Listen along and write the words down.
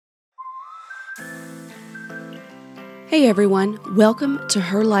Hey everyone, welcome to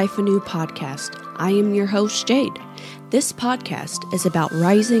Her Life Anew podcast. I am your host, Jade. This podcast is about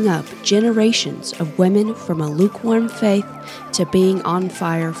rising up generations of women from a lukewarm faith to being on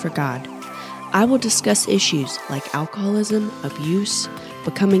fire for God. I will discuss issues like alcoholism, abuse,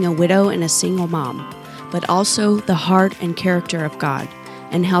 becoming a widow and a single mom, but also the heart and character of God,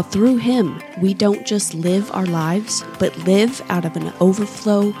 and how through Him we don't just live our lives, but live out of an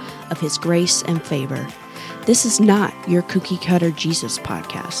overflow of His grace and favor. This is not your cookie-cutter Jesus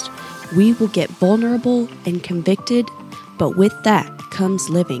podcast. We will get vulnerable and convicted, but with that comes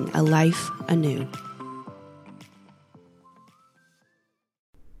living a life anew.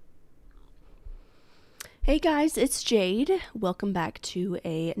 Hey guys, it's Jade. Welcome back to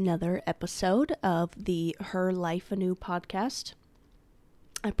another episode of the Her Life Anew podcast.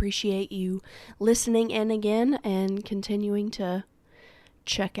 I appreciate you listening in again and continuing to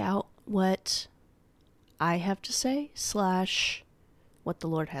check out what I have to say / what the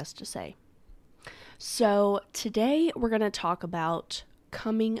Lord has to say. So today we're going to talk about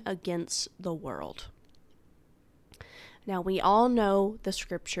coming against the world. Now we all know the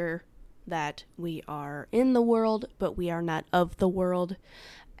scripture that we are in the world, but we are not of the world.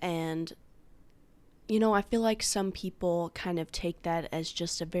 And I feel like some people kind of take that as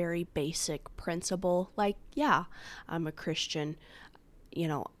just a very basic principle. Like, yeah, I'm a Christian.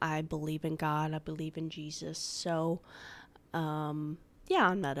 I believe in God, I believe in Jesus, so, I'm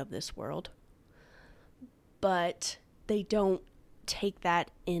not of this world. But they don't take that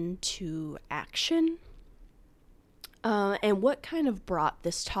into action. And what kind of brought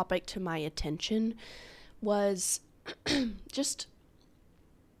this topic to my attention was just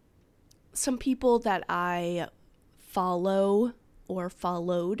some people that I follow or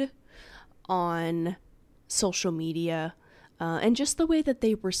followed on social media. And just the way that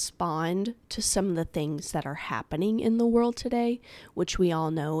they respond to some of the things that are happening in the world today, which we all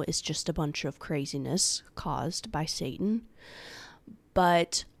know is just a bunch of craziness caused by Satan.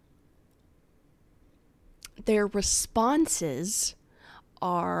 But their responses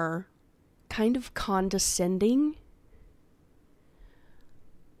are kind of condescending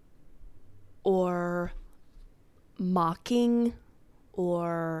or mocking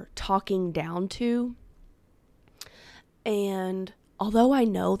or talking down to. And although I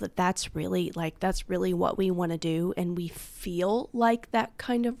know that that's really what we want to do, and we feel like that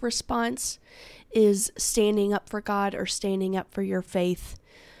kind of response is standing up for God or standing up for your faith,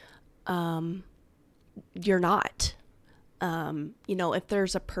 you're not. If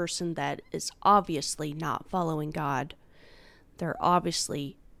there's a person that is obviously not following God, they're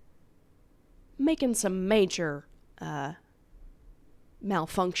obviously making some major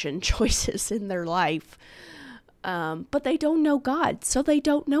malfunction choices in their life. But they don't know God, so they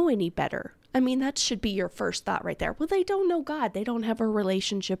don't know any better. I mean, that should be your first thought right there. Well, they don't know God. They don't have a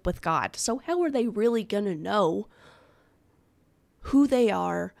relationship with God. So how are they really going to know who they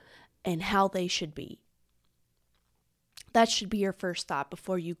are and how they should be? That should be your first thought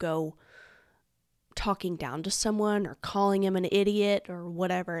before you go talking down to someone or calling him an idiot or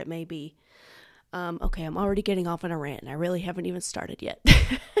whatever it may be. Okay, I'm already getting off on a rant, and I really haven't even started yet.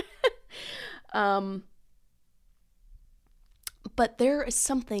 But there is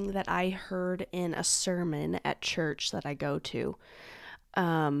something that I heard in a sermon at church that I go to.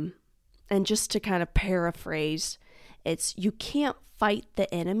 And just to kind of paraphrase, it's you can't fight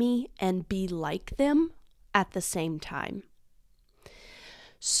the enemy and be like them at the same time.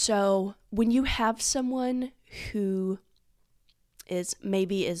 So when you have someone who is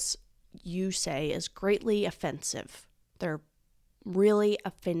maybe, as you say, is greatly offensive, they're really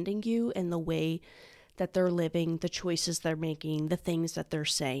offending you in the way that they're living, the choices they're making, the things that they're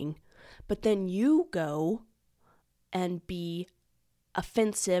saying. But then you go and be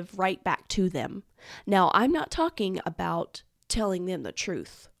offensive right back to them. Now, I'm not talking about telling them the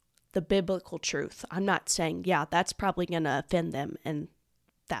truth, the biblical truth. I'm not saying, yeah, that's probably going to offend them and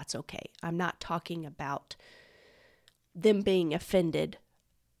that's okay. I'm not talking about them being offended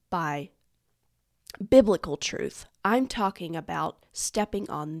by biblical truth. I'm talking about stepping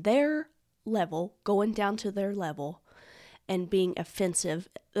on their level, going down to their level and being offensive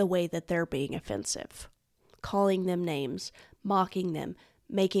the way that they're being offensive, calling them names, mocking them,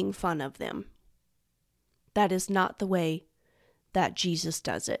 making fun of them. That is not the way that Jesus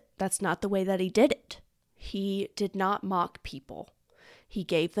does it. That's not the way that He did it. He did not mock people. He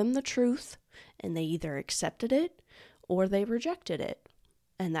gave them the truth, and they either accepted it or they rejected it,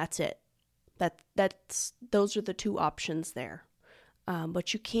 and that's it. Those are the two options there.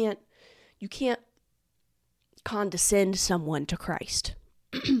 But you can't condescend someone to Christ.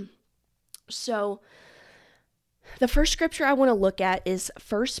 So The first scripture I want to look at is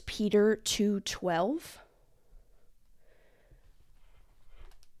 1 Peter 2:12.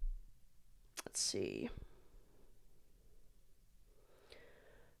 Let's see.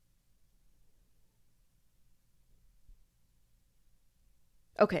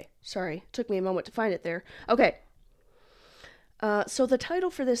 Okay, sorry. Took me a moment to find it there. Okay. So the title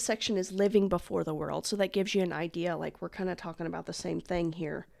for this section is Living Before the World. So that gives you an idea, like we're kind of talking about the same thing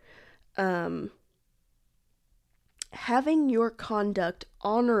here. Having your conduct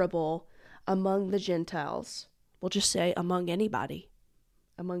honorable among the Gentiles. We'll just say among anybody,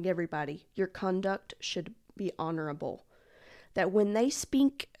 among everybody. Your conduct should be honorable. That when they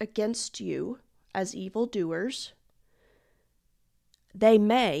speak against you as evildoers, they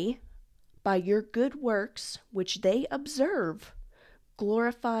may, by your good works, which they observe,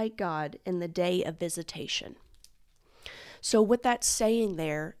 glorify God in the day of visitation. So what that's saying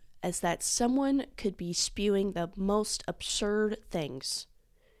there is that someone could be spewing the most absurd things,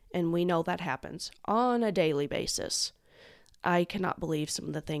 and we know that happens on a daily basis. I cannot believe some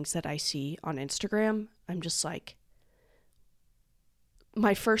of the things that I see on Instagram. I'm just like,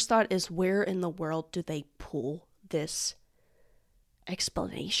 my first thought is, where in the world do they pull this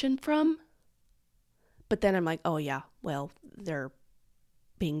explanation from? But then I'm like, oh yeah, well, they're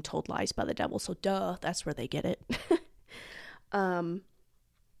being told lies by the devil, so duh, that's where they get it.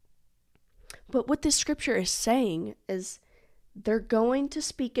 But what this scripture is saying is they're going to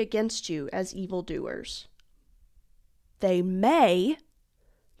speak against you as evildoers. They may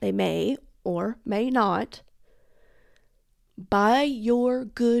or may not, by your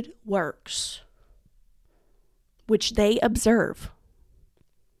good works, which they observe.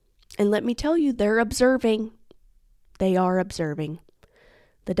 And let me tell you, they're observing. They are observing.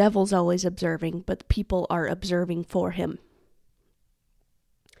 The devil's always observing, but the people are observing for him.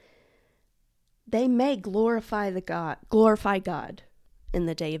 They may glorify God in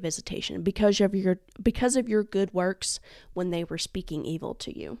the day of visitation because of your good works when they were speaking evil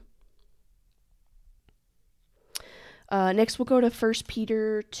to you. Next, we'll go to 1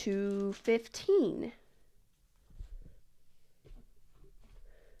 Peter 2:15.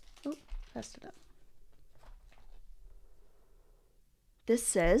 Oh, messed it up. This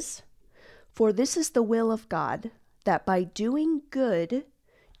says, "For this is the will of God, that by doing good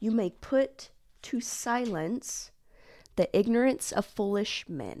you may put to silence the ignorance of foolish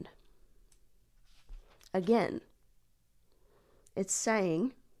men." Again, it's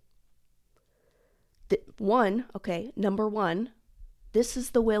saying that number one, this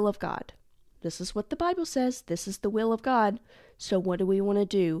is the will of God. This is what the Bible says. This is the will of God. So what do we want to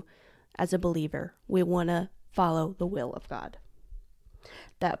do as a believer? We want to follow the will of God.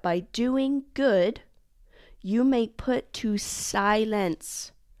 That by doing good, you may put to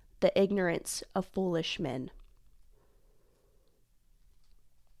silence the ignorance of foolish men.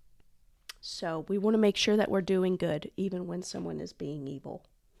 So we want to make sure that we're doing good even when someone is being evil.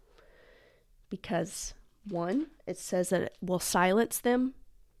 Because 1, it says that it will silence them.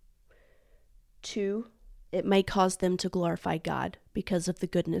 2, it may cause them to glorify God because of the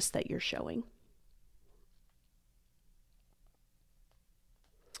goodness that you're showing.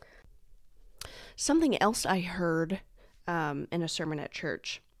 Something else I heard in a sermon at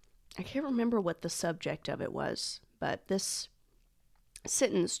church, I can't remember what the subject of it was, but this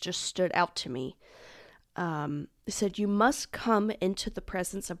sentence just stood out to me. It said, "You must come into the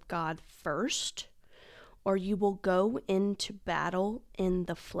presence of God first, or you will go into battle in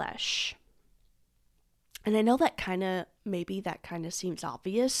the flesh." And I know that kind of seems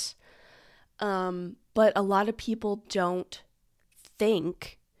obvious, but a lot of people don't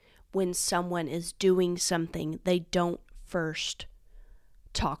think when someone is doing something, they don't first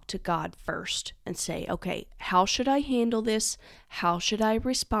talk to God first and say, okay, how should I handle this? How should I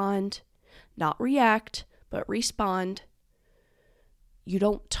respond? Not react, but respond. You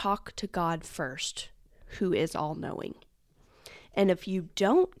don't talk to God first, who is all-knowing. And if you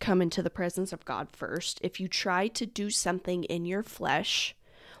don't come into the presence of God first, if you try to do something in your flesh,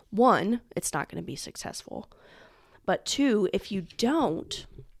 1, it's not going to be successful. But 2, if you don't,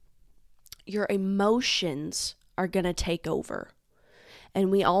 your emotions are going to take over. And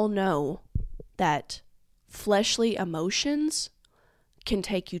we all know that fleshly emotions can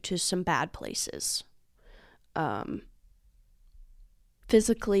take you to some bad places.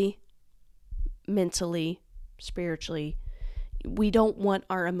 Physically, mentally, spiritually. We don't want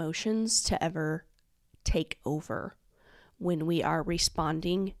our emotions to ever take over when we are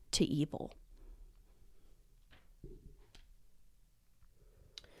responding to evil.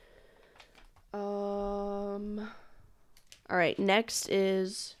 All right, next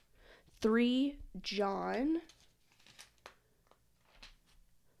is 3 John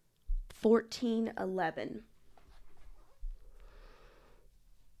 14:11.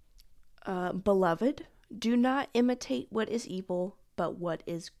 Beloved, do not imitate what is evil, but what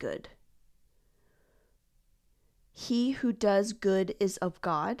is good. He who does good is of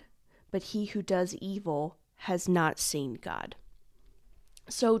God, but he who does evil has not seen God.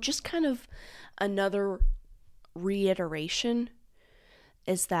 So just kind of another reiteration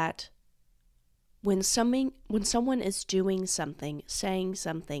is that when someone is doing something, saying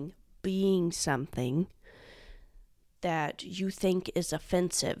something, being something that you think is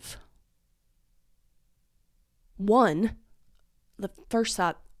offensive, one, the first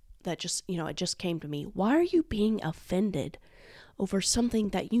thought that it just came to me, why are you being offended over something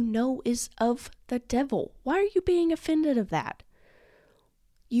that you know is of the devil? Why are you being offended of that?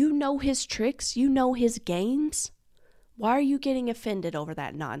 You know his tricks, you know his games. Why are you getting offended over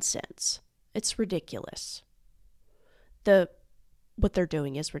that nonsense? It's ridiculous. What they're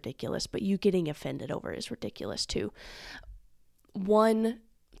doing is ridiculous, but you getting offended over it is ridiculous too. One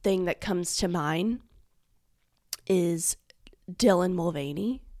thing that comes to mind is Dylan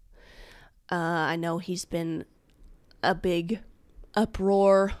Mulvaney. I know he's been a big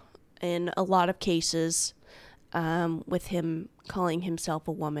uproar in a lot of cases with him calling himself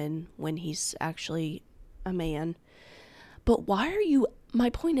a woman when he's actually a man. But my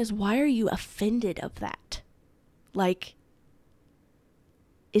point is, why are you offended of that? Like,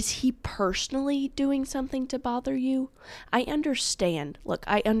 is he personally doing something to bother you? I understand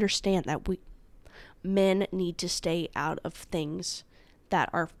that men need to stay out of things that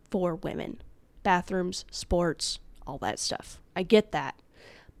are for women. Bathrooms, sports, all that stuff. I get that.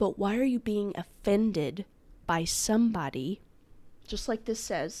 But why are you being offended by somebody, just like this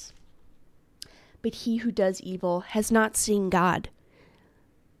says, but he who does evil has not seen God?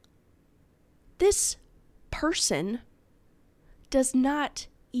 This person does not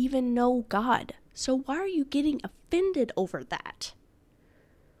even know God. So why are you getting offended over that?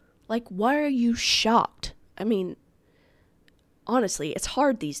 Like, why are you shocked? I mean, honestly, it's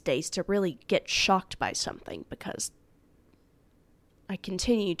hard these days to really get shocked by something because I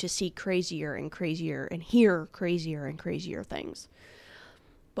continue to see crazier and crazier and hear crazier and crazier things.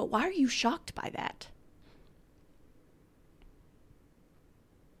 But why are you shocked by that?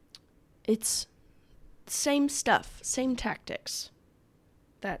 It's same stuff, same tactics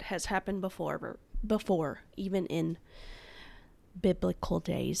that has happened before, even in biblical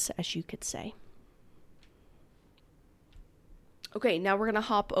days, as you could say. Okay, now we're going to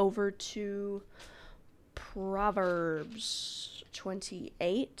hop over to Proverbs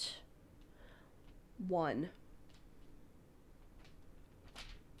 28:1.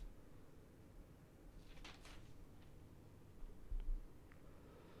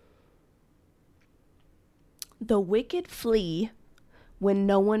 The wicked flee when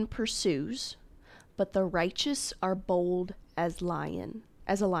no one pursues, but the righteous are bold as a lion,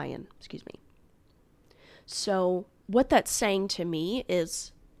 So what that's saying to me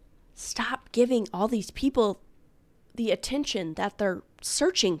is stop giving all these people the attention that they're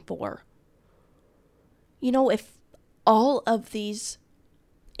searching for. You know, if all of these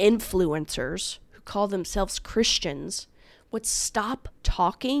influencers who call themselves Christians would stop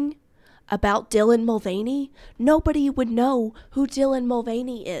talking about Dylan Mulvaney, nobody would know who Dylan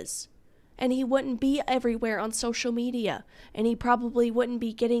Mulvaney is. And he wouldn't be everywhere on social media. And he probably wouldn't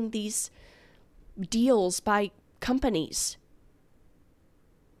be getting these deals by companies.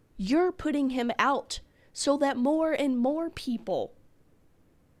 You're putting him out so that more and more people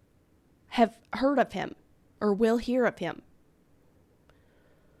have heard of him or will hear of him.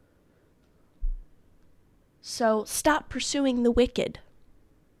 So stop pursuing the wicked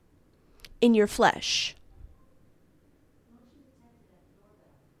in your flesh.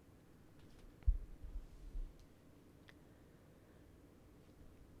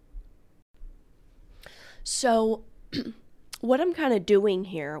 So what I'm kind of doing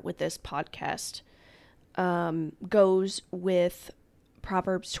here with this podcast goes with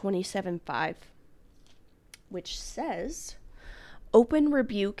Proverbs 27:5, which says, "Open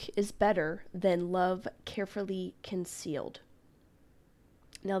rebuke is better than love carefully concealed."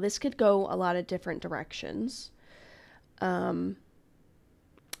 Now, this could go a lot of different directions. But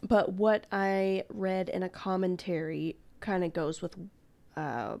what I read in a commentary kind of goes with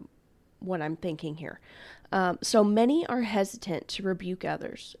what I'm thinking here. So many are hesitant to rebuke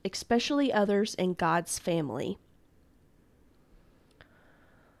others, especially others in God's family.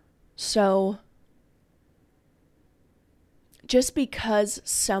 So just because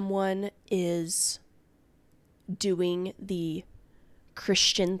someone is doing the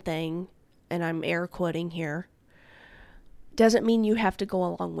Christian thing, and I'm air quoting here, doesn't mean you have to go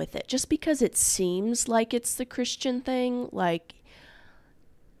along with it. Just because it seems like it's the Christian thing, like,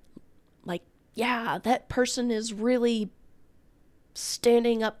 yeah, that person is really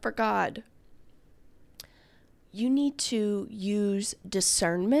standing up for God. You need to use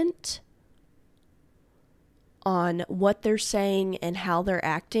discernment on what they're saying and how they're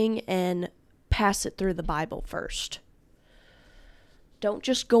acting and pass it through the Bible first. Don't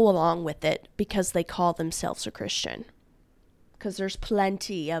just go along with it because they call themselves a Christian. Because there's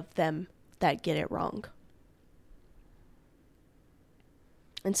plenty of them that get it wrong.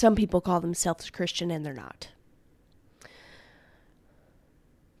 And some people call themselves Christian and they're not.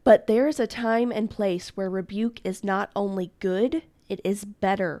 But there is a time and place where rebuke is not only good, it is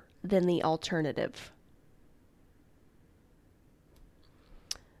better than the alternative.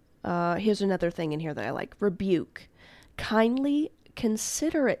 Here's another thing in here that I like. Rebuke. Kindly,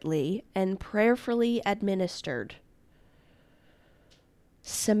 considerately, and prayerfully administered.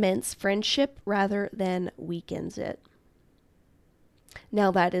 Cements friendship rather than weakens it.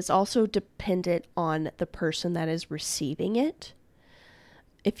 Now that is also dependent on the person that is receiving it.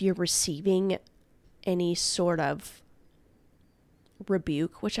 If you're receiving any sort of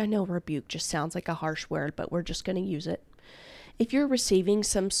rebuke, which I know rebuke just sounds like a harsh word, but we're just going to use it. If you're receiving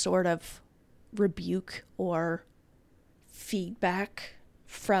some sort of rebuke or feedback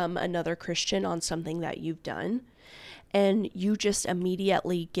from another Christian on something that you've done, and you just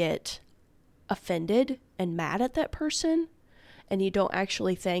immediately get offended and mad at that person, and you don't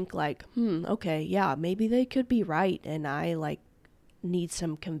actually think like, okay, yeah, maybe they could be right, and I need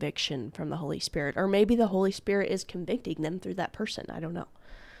some conviction from the Holy Spirit. Or maybe the Holy Spirit is convicting them through that person. I don't know.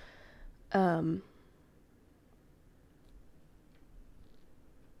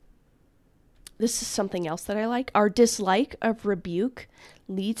 This is something else that I like. Our dislike of rebuke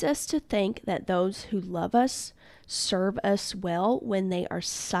leads us to think that those who love us serve us well when they are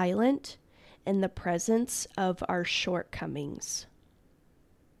silent in the presence of our shortcomings.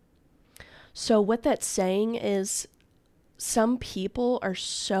 So what that's saying is some people are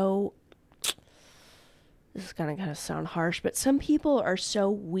so, this is going to sound harsh, but some people are so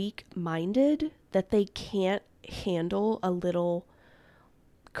weak-minded that they can't handle a little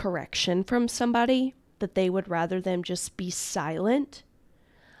correction from somebody, that they would rather them just be silent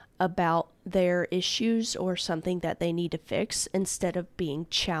about their issues or something that they need to fix instead of being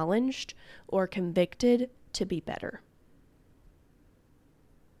challenged or convicted to be better.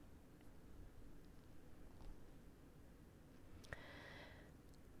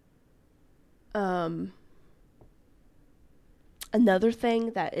 Another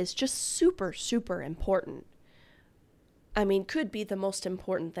thing that is just super, super important, could be the most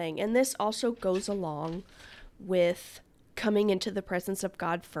important thing, and this also goes along with coming into the presence of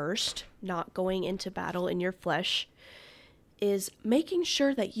God first, not going into battle in your flesh, is making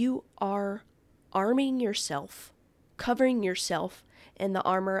sure that you are arming yourself, covering yourself in the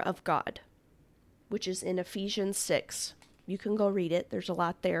armor of God, which is in Ephesians 6. You can go read it. There's a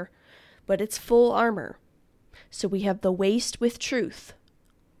lot there, but it's full armor. So we have the waist with truth,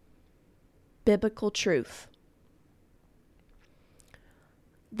 biblical truth,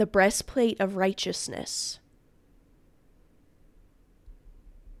 the breastplate of righteousness,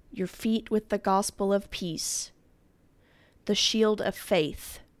 your feet with the gospel of peace, the shield of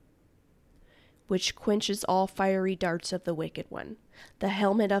faith, which quenches all fiery darts of the wicked one, the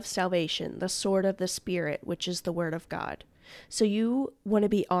helmet of salvation, the sword of the Spirit, which is the word of God. So you want to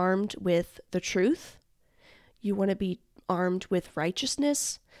be armed with the truth. You want to be armed with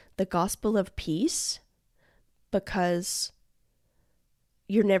righteousness, the gospel of peace, because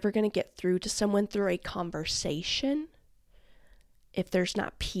you're never going to get through to someone through a conversation if there's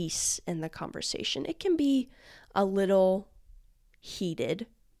not peace in the conversation. It can be a little heated,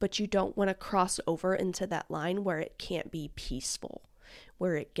 but you don't want to cross over into that line where it can't be peaceful,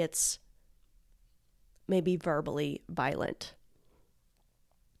 where it gets maybe verbally violent.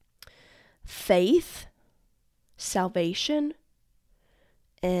 Faith, salvation,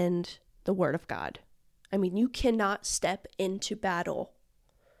 and the word of God. You cannot step into battle.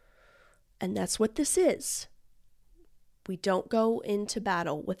 And that's what this is. We don't go into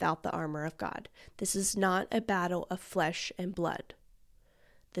battle without the armor of God. This is not a battle of flesh and blood.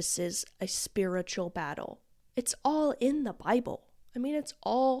 This is a spiritual battle. It's all in the Bible. It's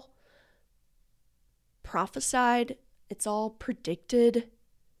all prophesied. It's all predicted.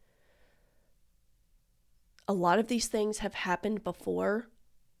 A lot of these things have happened before.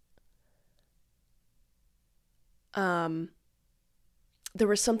 There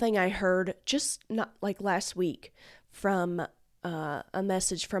was something I heard just not like last week from a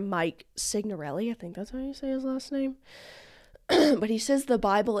message from Mike Signorelli. I think that's how you say his last name. But he says the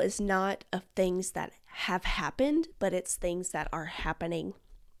Bible is not of things that have happened, but it's things that are happening.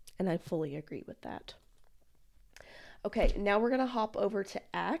 And I fully agree with that. Okay, now we're going to hop over to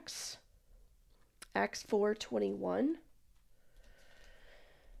Acts 4:21,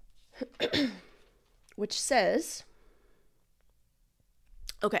 which says,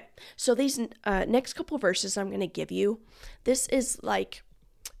 okay, so these next couple of verses I'm going to give you, this is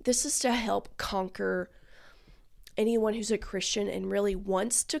to help conquer anyone who's a Christian and really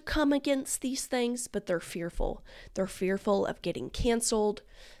wants to come against these things, but they're fearful. They're fearful of getting canceled.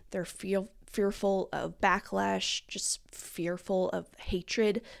 They're fearful of backlash, just fearful of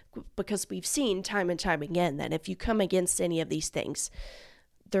hatred, because we've seen time and time again that if you come against any of these things,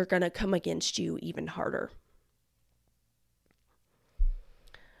 they're going to come against you even harder.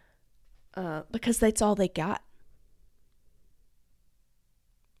 Because that's all they got.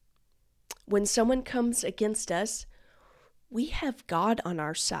 When someone comes against us, we have God on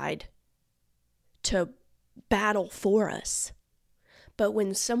our side to battle for us. But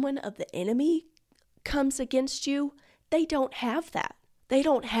when someone of the enemy comes against you, they don't have that. They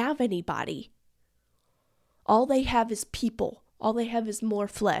don't have anybody. All they have is people. All they have is more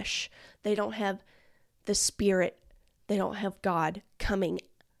flesh. They don't have the Spirit. They don't have God coming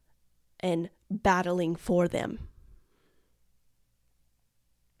and battling for them.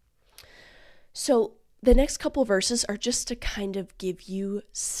 So the next couple verses are just to kind of give you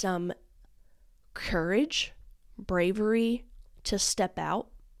some courage, bravery to step out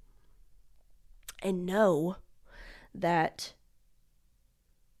and know that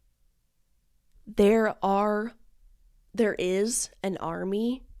there is an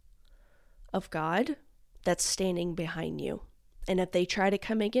army of God that's standing behind you. And if they try to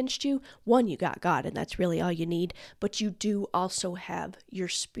come against you, one, you got God, and that's really all you need. But you do also have your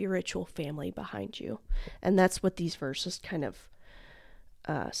spiritual family behind you. And that's what these verses kind of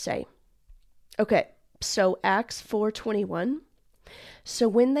say. Okay, so Acts 4:21. So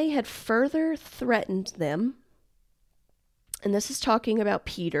when they had further threatened them, and this is talking about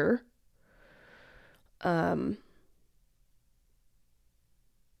Peter,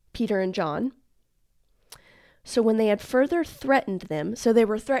 Peter and John. So when they had further threatened them, so they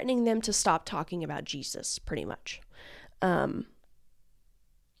were threatening them to stop talking about Jesus, pretty much. So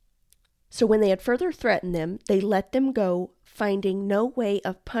when they had further threatened them, they let them go, finding no way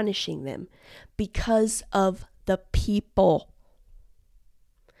of punishing them because of the people.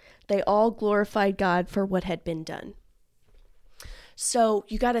 They all glorified God for what had been done. So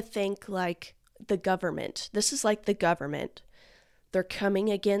you got to think like the government. This is like the government. They're coming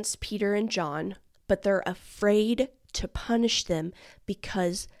against Peter and John, but they're afraid to punish them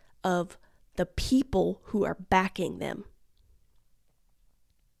because of the people who are backing them.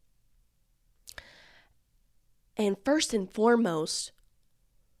 And first and foremost,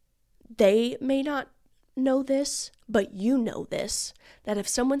 they may not know this, but you know this, that if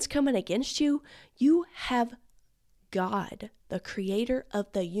someone's coming against you, you have God, the creator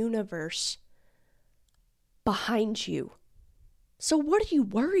of the universe, behind you. So what are you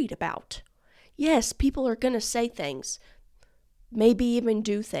worried about? Yes, people are going to say things, maybe even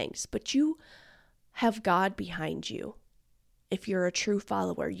do things, but you have God behind you. If you're a true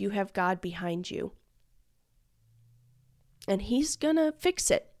follower, you have God behind you. And He's going to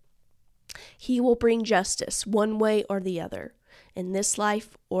fix it. He will bring justice one way or the other. In this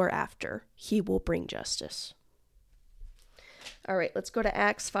life or after, He will bring justice. All right, let's go to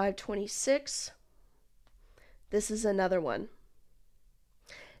Acts 5:26. This is another one.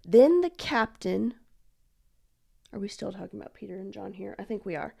 Then the captain, are we still talking about Peter and John here? I think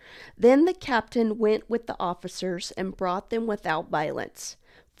we are. Then the captain went with the officers and brought them without violence,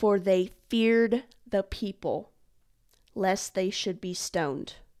 for they feared the people, lest they should be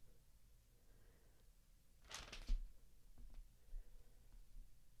stoned.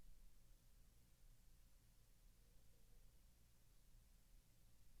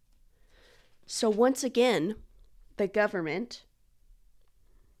 So once again, the government,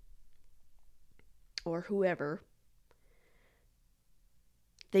 or whoever,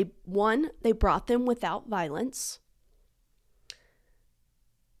 they brought them without violence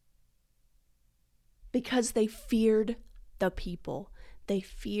because they feared the people. They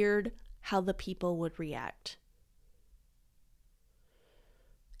feared how the people would react.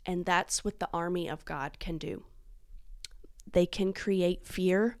 And that's what the army of God can do. They can create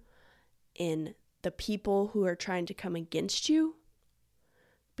fear in the people who are trying to come against you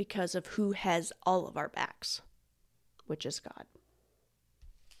because of who has all of our backs, which is God.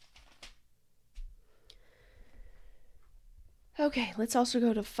 Okay, let's also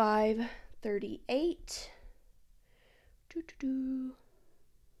go to 5:38.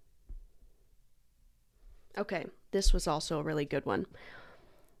 Okay, this was also a really good one.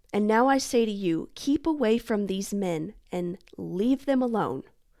 And now I say to you, keep away from these men and leave them alone.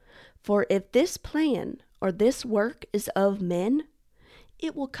 For if this plan or this work is of men,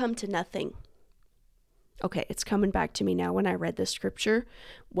 it will come to nothing. Okay, it's coming back to me now when I read this scripture,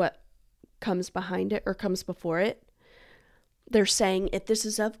 what comes behind it or comes before it. They're saying if this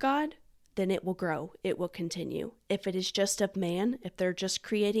is of God, then it will grow, it will continue. If it is just of man, if they're just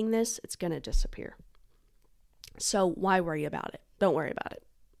creating this, it's going to disappear. So why worry about it? Don't worry about it.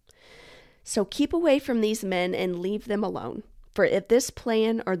 So keep away from these men and leave them alone. For if this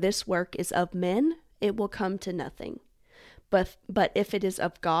plan or this work is of men, it will come to nothing. But if it is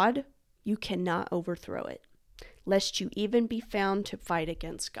of God, you cannot overthrow it, lest you even be found to fight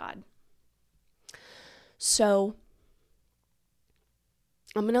against God. So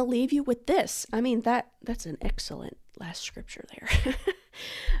I'm going to leave you with this. I mean, that's an excellent last scripture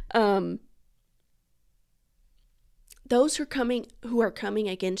there. Those who are coming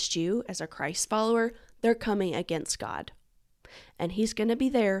against you as a Christ follower, they're coming against God. And he's going to be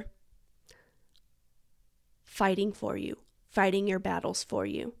there fighting for you, fighting your battles for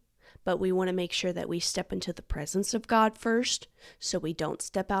you. But we want to make sure that we step into the presence of God first, so we don't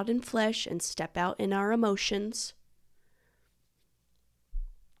step out in flesh and step out in our emotions.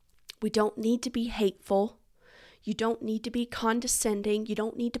 We don't need to be hateful. You don't need to be condescending. You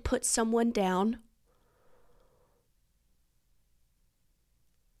don't need to put someone down.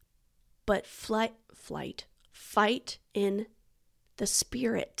 But fight in the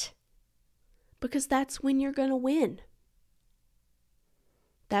Spirit, because that's when you're going to win.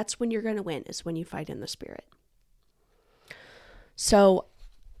 That's when you're going to win, is when you fight in the Spirit. So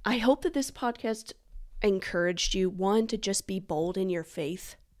I hope that this podcast encouraged you, one, to just be bold in your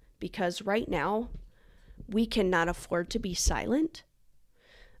faith, because right now we cannot afford to be silent.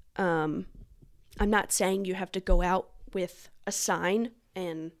 I'm not saying you have to go out with a sign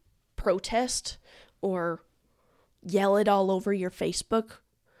and protest or yell it all over your Facebook.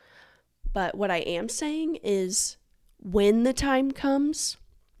 But what I am saying is, when the time comes,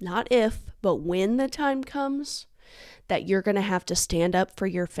 not if, but when the time comes that you're going to have to stand up for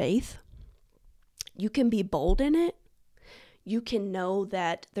your faith, you can be bold in it. You can know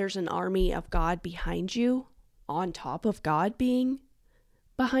that there's an army of God behind you, on top of God being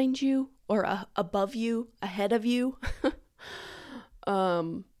behind you, or above you, ahead of you.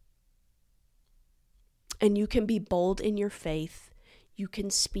 And you can be bold in your faith. You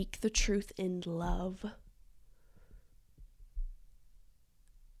can speak the truth in love.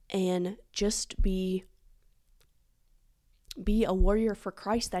 And just be a warrior for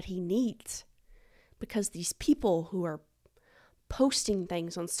Christ that he needs. Because these people who are posting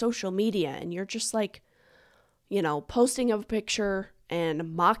things on social media, and you're just like, posting a picture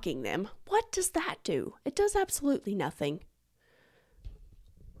and mocking them, what does that do? It does absolutely nothing.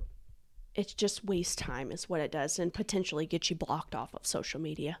 It just wastes time is what it does, and potentially get you blocked off of social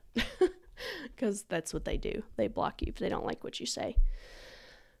media. Because that's what they do. They block you if they don't like what you say.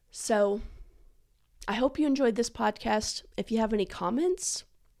 So I hope you enjoyed this podcast. If you have any comments,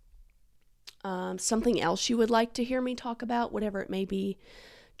 something else you would like to hear me talk about, whatever it may be,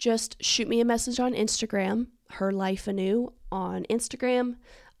 just shoot me a message on Instagram, herlifeanew on Instagram.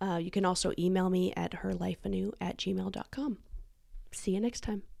 You can also email me at herlifeanew@gmail.com. See you next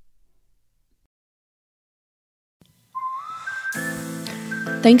time.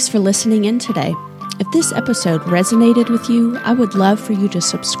 Thanks for listening in today. If this episode resonated with you, I would love for you to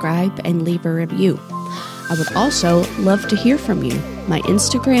subscribe and leave a review. I would also love to hear from you. My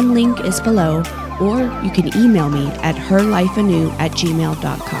Instagram link is below, or you can email me at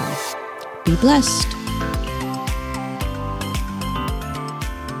herlifeanew@gmail.com. Be blessed.